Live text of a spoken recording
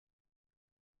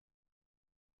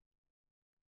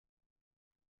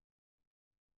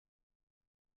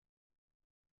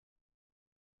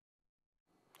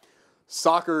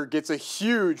Soccer gets a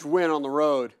huge win on the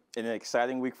road. In an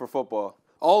exciting week for football.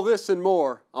 All this and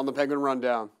more on the Penguin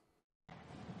Rundown.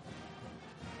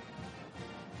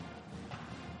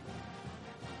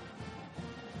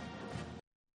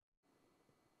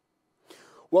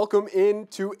 Welcome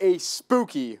into a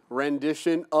spooky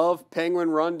rendition of Penguin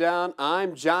Rundown.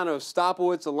 I'm John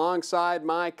Ostapowitz alongside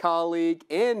my colleague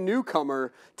and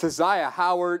newcomer, Taziah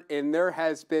Howard, and there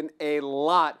has been a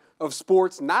lot of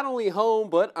sports, not only home,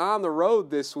 but on the road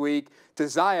this week.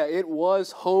 Taziah, it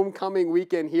was homecoming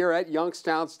weekend here at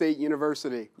Youngstown State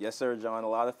University. Yes, sir, John. A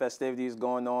lot of festivities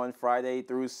going on Friday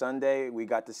through Sunday. We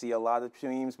got to see a lot of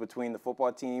teams between the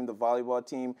football team, the volleyball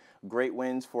team. Great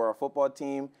wins for our football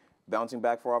team, bouncing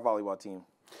back for our volleyball team.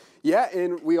 Yeah,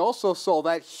 and we also saw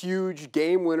that huge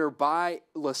game winner by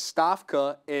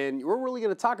Listowka, and we're really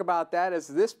going to talk about that as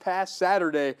this past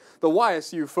Saturday, the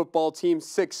YSU football team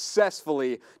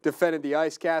successfully defended the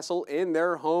Ice Castle in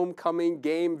their homecoming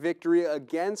game victory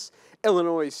against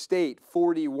Illinois State,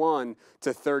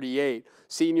 41-38.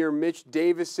 Senior Mitch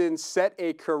Davison set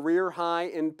a career high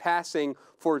in passing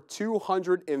for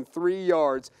 203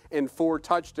 yards and 4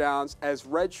 touchdowns as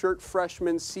redshirt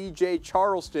freshman C.J.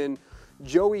 Charleston,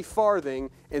 Joey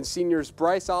Farthing, and seniors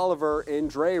Bryce Oliver and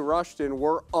Dre Rushton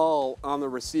were all on the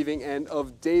receiving end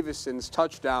of Davison's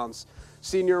touchdowns.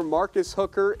 Senior Marcus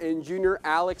Hooker and junior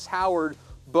Alex Howard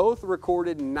both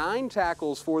recorded 9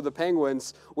 tackles for the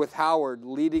Penguins, with Howard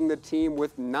leading the team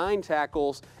with 9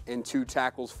 tackles and 2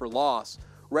 tackles for loss.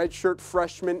 Redshirt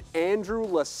freshman Andrew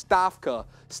Listowka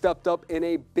stepped up in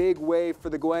a big way for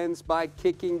the Gwens by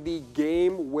kicking the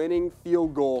game-winning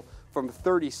field goal from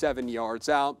 37 yards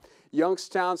out.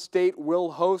 Youngstown State will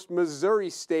host Missouri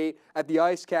State at the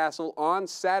Ice Castle on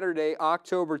Saturday,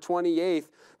 October 28th.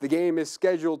 The game is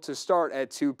scheduled to start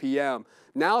at 2 p.m.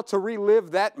 Now to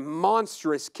relive that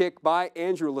monstrous kick by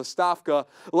Andrew Listowka,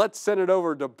 let's send it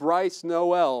over to Bryce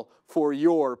Noel for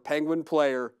your Penguin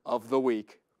Player of the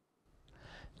Week.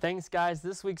 Thanks, guys.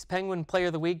 This week's Penguin Player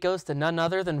of the Week goes to none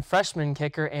other than freshman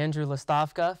kicker Andrew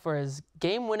Listowka for his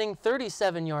game-winning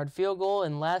 37-yard field goal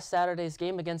in last Saturday's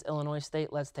game against Illinois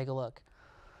State. Let's take a look.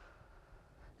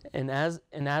 And as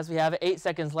we have 8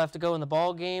 seconds left to go in the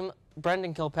ball game,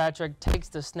 Brendan Kilpatrick takes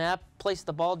the snap, places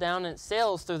the ball down, and it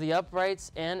sails through the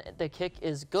uprights, and the kick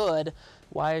is good.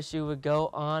 YSU would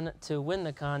go on to win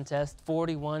the contest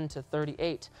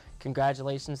 41-38.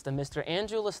 Congratulations to Mr.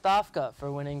 Andrew Listowka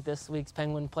for winning this week's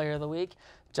Penguin Player of the Week.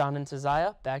 John and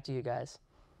Taziah, back to you guys.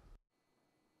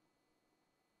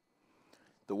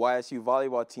 The YSU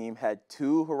volleyball team had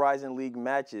 2 Horizon League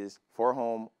matches for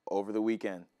home over the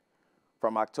weekend,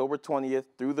 from October 20th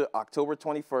through the October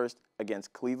 21st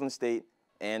against Cleveland State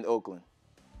and Oakland.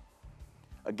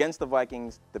 Against the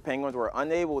Vikings, the Penguins were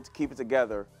unable to keep it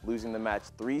together, losing the match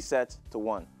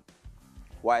 3-1.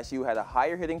 YSU had a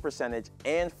higher hitting percentage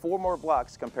and 4 more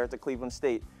blocks compared to Cleveland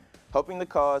State. Helping the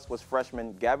cause was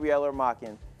freshman Gabriella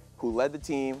Machin, who led the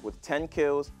team with 10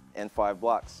 kills and 5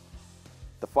 blocks.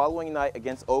 The following night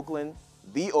against Oakland,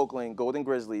 the Oakland Golden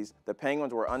Grizzlies, the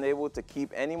Penguins were unable to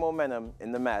keep any momentum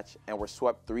in the match and were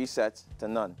swept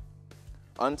 3-0.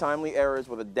 Untimely errors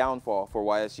were the downfall for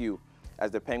YSU, as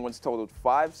the Penguins totaled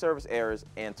 5 service errors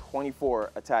and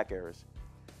 24 attack errors.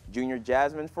 Junior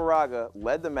Jasmine Faraga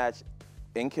led the match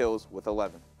in kills with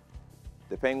 11.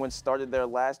 The Penguins started their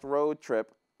last road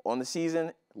trip on the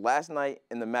season last night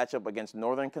in the matchup against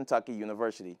Northern Kentucky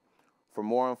University. For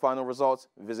more on final results,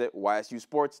 visit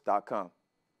ysusports.com.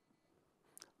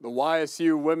 The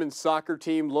YSU women's soccer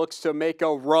team looks to make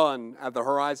a run at the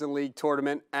Horizon League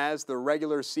tournament as the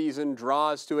regular season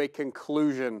draws to a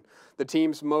conclusion. The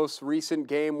team's most recent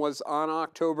game was on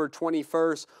October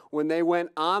 21st when they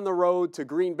went on the road to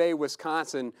Green Bay,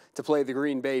 Wisconsin to play the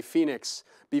Green Bay Phoenix.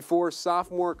 Before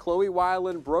sophomore Chloe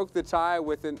Weiland broke the tie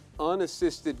with an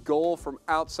unassisted goal from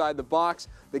outside the box,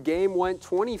 the game went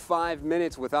 25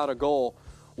 minutes without a goal.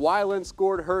 Weiland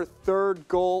scored her 3rd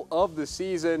goal of the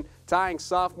season, tying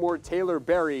sophomore Taylor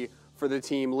Berry for the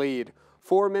team lead.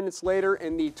 4 minutes later,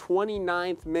 in the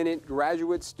 29th minute,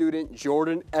 graduate student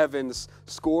Jordan Evans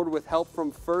scored with help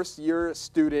from first-year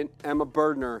student Emma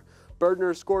Berdner.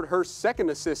 Berdner scored her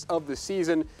 2nd assist of the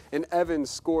season, and Evans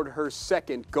scored her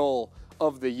 2nd goal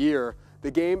of the year.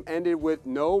 The game ended with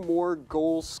no more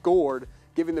goals scored,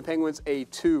 giving the Penguins a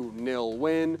 2-0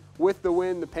 win. With the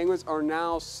win, the Penguins are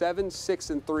now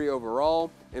 7-6-3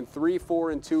 overall and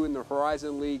 3-4-2 in the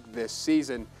Horizon League this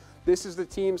season. This is the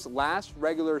team's last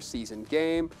regular season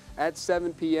game at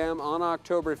 7 p.m. on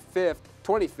October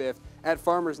 25th at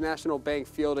Farmers National Bank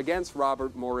Field against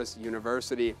Robert Morris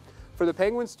University. For the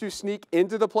Penguins to sneak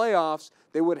into the playoffs,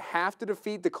 they would have to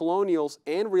defeat the Colonials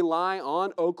and rely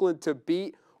on Oakland to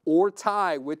beat or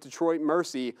tie with Detroit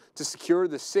Mercy to secure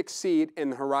the 6th seed in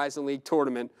the Horizon League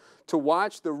tournament. To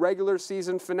watch the regular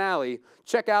season finale,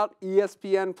 check out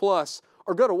ESPN Plus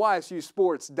or go to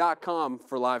ysusports.com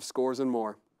for live scores and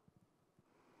more.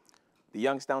 The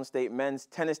Youngstown State men's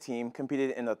tennis team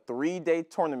competed in a 3-day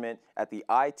tournament at the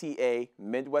ITA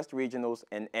Midwest Regionals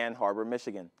in Ann Arbor,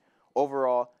 Michigan.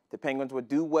 Overall, the Penguins would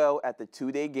do well at the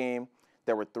 2-day game.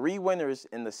 There were 3 winners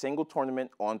in the single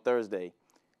tournament on Thursday.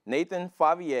 Nathan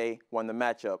Favier won the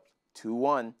matchup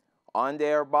 2-1.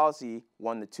 Ander Balsi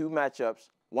won 2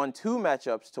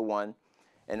 matchups to 1.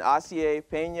 And Asier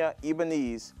Peña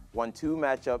Ibanez won 2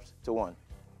 matchups to 1.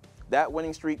 That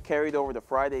winning streak carried over to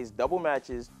Friday's double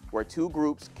matches, where 2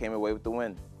 groups came away with the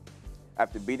win.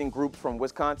 After beating groups from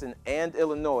Wisconsin and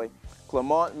Illinois,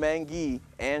 Clement Mangui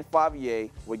and Favier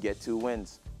would get 2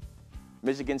 wins.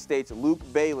 Michigan State's Luke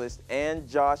Bayless and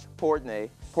Josh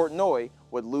Portnoy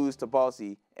would lose to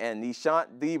Balsi and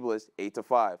Nishant Diblis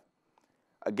 8-5.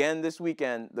 Again this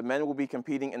weekend, the men will be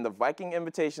competing in the Viking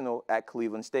Invitational at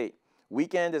Cleveland State.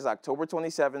 Weekend is October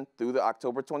 27th through the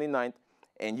October 29th,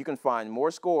 and you can find more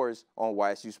scores on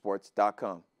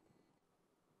ysusports.com.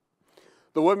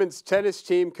 The women's tennis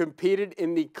team competed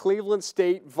in the Cleveland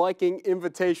State Viking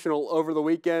Invitational over the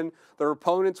weekend. Their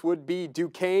opponents would be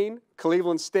Duquesne,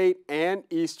 Cleveland State, and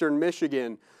Eastern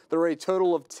Michigan. There were a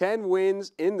total of 10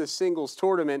 wins in the singles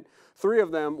tournament. 3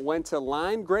 of them went to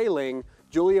Line Grayling,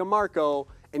 Julia Marco,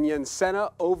 and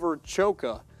Jensena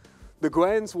Overchoka. The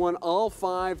Gwens won all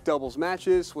 5 doubles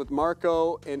matches, with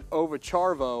Marco and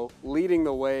Ovacharvo leading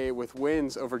the way with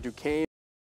wins over Duquesne.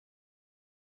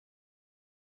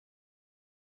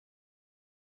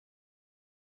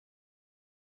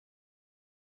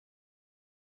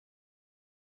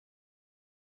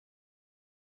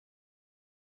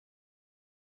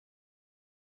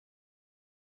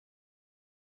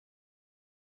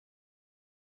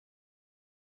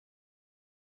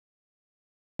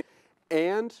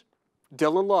 And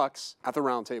Dylan Lux at the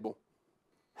roundtable.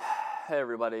 Hey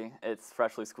everybody, it's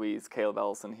Freshly Squeezed Caleb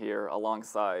Ellison here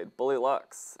alongside Bully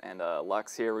Lux. And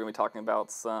Lux here, we're going to be talking about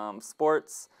some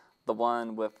sports. The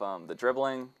one with the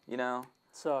dribbling, you know?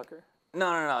 Soccer.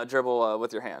 No, dribble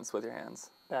with your hands,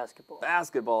 Basketball.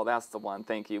 Basketball, that's the one,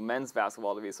 thank you. Men's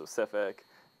basketball to be specific.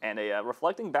 And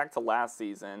reflecting back to last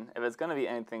season, if it's going to be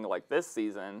anything like this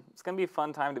season, it's going to be a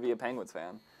fun time to be a Penguins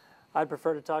fan. I'd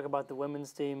prefer to talk about the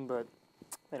women's team, but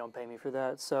they don't pay me for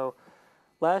that. So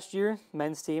last year,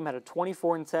 men's team had a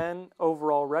 24-10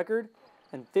 overall record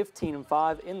and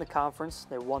 15-5 in the conference.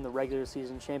 They won the regular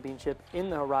season championship in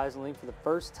the Horizon League for the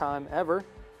first time ever.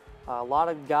 A lot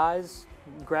of guys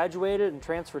graduated and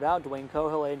transferred out. Dwayne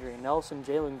Cohill, Adrian Nelson,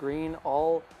 Jalen Green,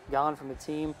 all gone from the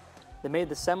team. They made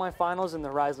the semifinals in the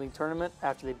Horizon League tournament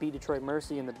after they beat Detroit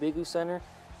Mercy in the Bigley Center.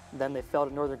 Then they fell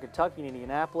to Northern Kentucky and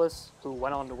Indianapolis, who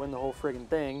went on to win the whole friggin'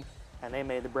 thing, and they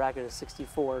made the bracket of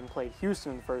 64 and played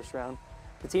Houston in the first round.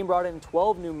 The team brought in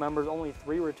 12 new members, only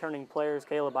 3 returning players.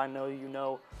 Caleb, I know you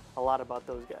know a lot about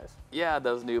those guys. Yeah,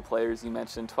 those new players you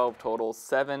mentioned, 12 total,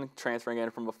 7 transferring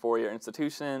in from a 4-year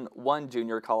institution, 1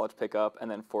 junior college pickup,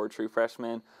 and then 4 true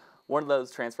freshmen. One of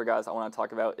those transfer guys I want to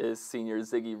talk about is senior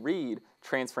Ziggy Reed,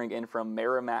 transferring in from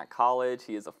Merrimack College.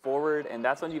 He is a forward, and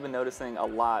that's what you've been noticing a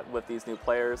lot with these new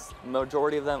players.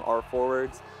 Majority of them are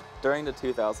forwards. During the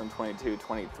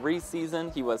 2022-23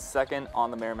 season, he was 2nd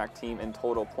on the Merrimack team in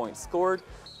total points scored,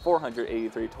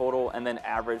 483 total, and then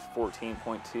averaged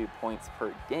 14.2 points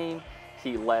per game.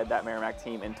 He led that Merrimack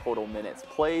team in total minutes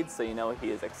played, so you know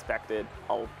he is expected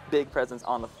a big presence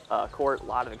on the court, a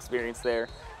lot of experience there.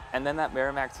 And then that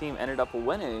Merrimack team ended up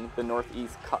winning the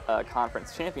Northeast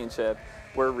Conference Championship,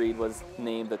 where Reed was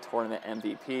named the tournament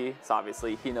MVP. So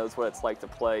obviously he knows what it's like to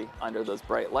play under those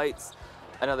bright lights.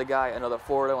 Another guy, another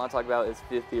forward I want to talk about is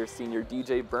 5th-year senior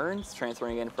DJ Burns,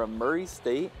 transferring in from Murray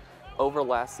State. Over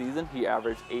last season, he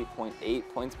averaged 8.8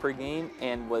 points per game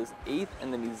and was 8th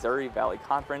in the Missouri Valley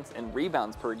Conference in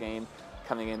rebounds per game,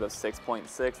 coming in with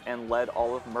 6.6, and led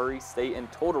all of Murray State in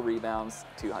total rebounds,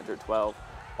 212.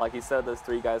 Like he said, those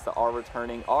 3 guys that are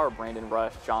returning are Brandon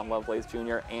Rush, John Lovelace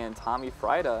Jr., and Tommy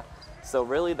Frida. So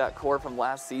really that core from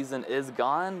last season is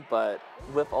gone, but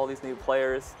with all these new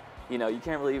players, you know, you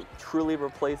can't really truly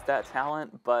replace that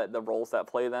talent, but the roles that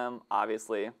play them,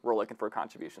 obviously, we're looking for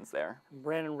contributions there.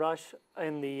 Brandon Rush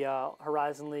in the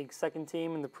Horizon League second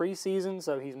team in the preseason,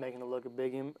 so he's looking to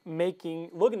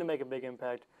make a big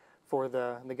impact for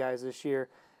the guys this year.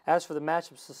 As for the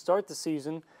matchups to start the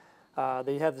season,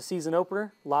 they have the season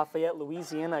opener, Lafayette,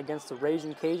 Louisiana against the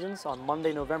Raging Cajuns on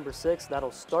Monday, November 6th. That'll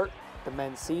start the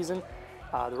men's season.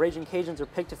 The Raging Cajuns are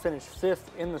picked to finish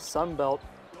 5th in the Sun Belt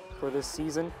for this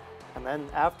season. And then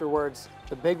afterwards,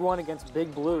 the big one against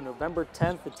Big Blue. November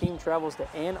 10th, the team travels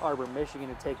to Ann Arbor, Michigan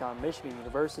to take on Michigan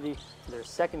University for their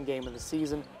second game of the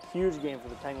season. Huge game for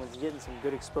the Penguins, getting some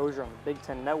good exposure on the Big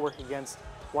Ten Network against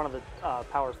one of the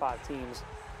Power 5 teams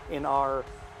in our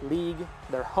league.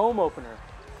 Their home opener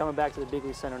coming back to the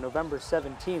Bigley Center November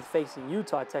 17th, facing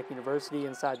Utah Tech University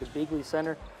inside the Bigley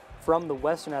Center from the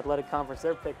Western Athletic Conference.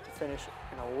 They're picked to finish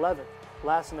in 11th,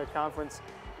 last in their conference.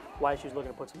 YSU's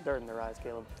looking to put some dirt in their eyes,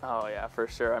 Caleb. Oh, yeah, for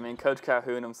sure. I mean, Coach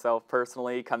Calhoun himself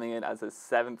personally coming in as his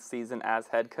 7th season as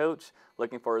head coach,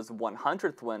 looking for his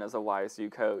 100th win as a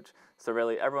YSU coach. So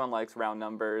really, everyone likes round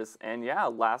numbers. And yeah,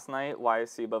 last night,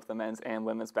 YSU, both the men's and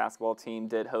women's basketball team,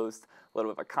 did host a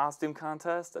little bit of a costume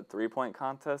contest, a three-point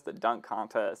contest, a dunk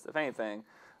contest. If anything,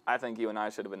 I think you and I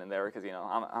should have been in there because, you know,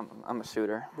 I'm a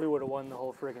shooter. We would have won the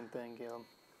whole friggin' thing, Caleb.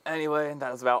 Anyway,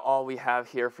 that is about all we have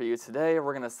here for you today.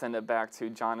 We're going to send it back to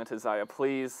John and Tizaya,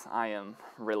 please. I am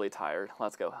really tired.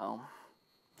 Let's go home.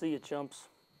 See you, chumps.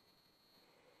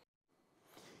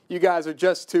 You guys are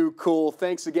just too cool.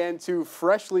 Thanks again to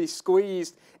Freshly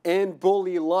Squeezed and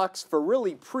Bully Lux for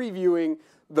really previewing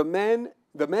the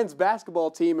men's basketball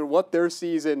team and what their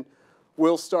season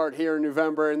will start here in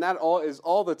November. And that is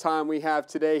all the time we have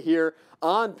today here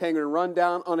on Penguin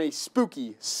Rundown on a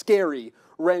spooky, scary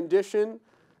rendition.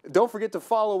 Don't forget to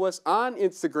follow us on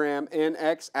Instagram and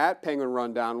X at Penguin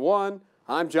Rundown 1.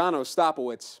 I'm John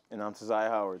Ostapowicz. And I'm Tizaya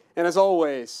Howard. And as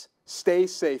always, stay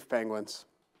safe, Penguins.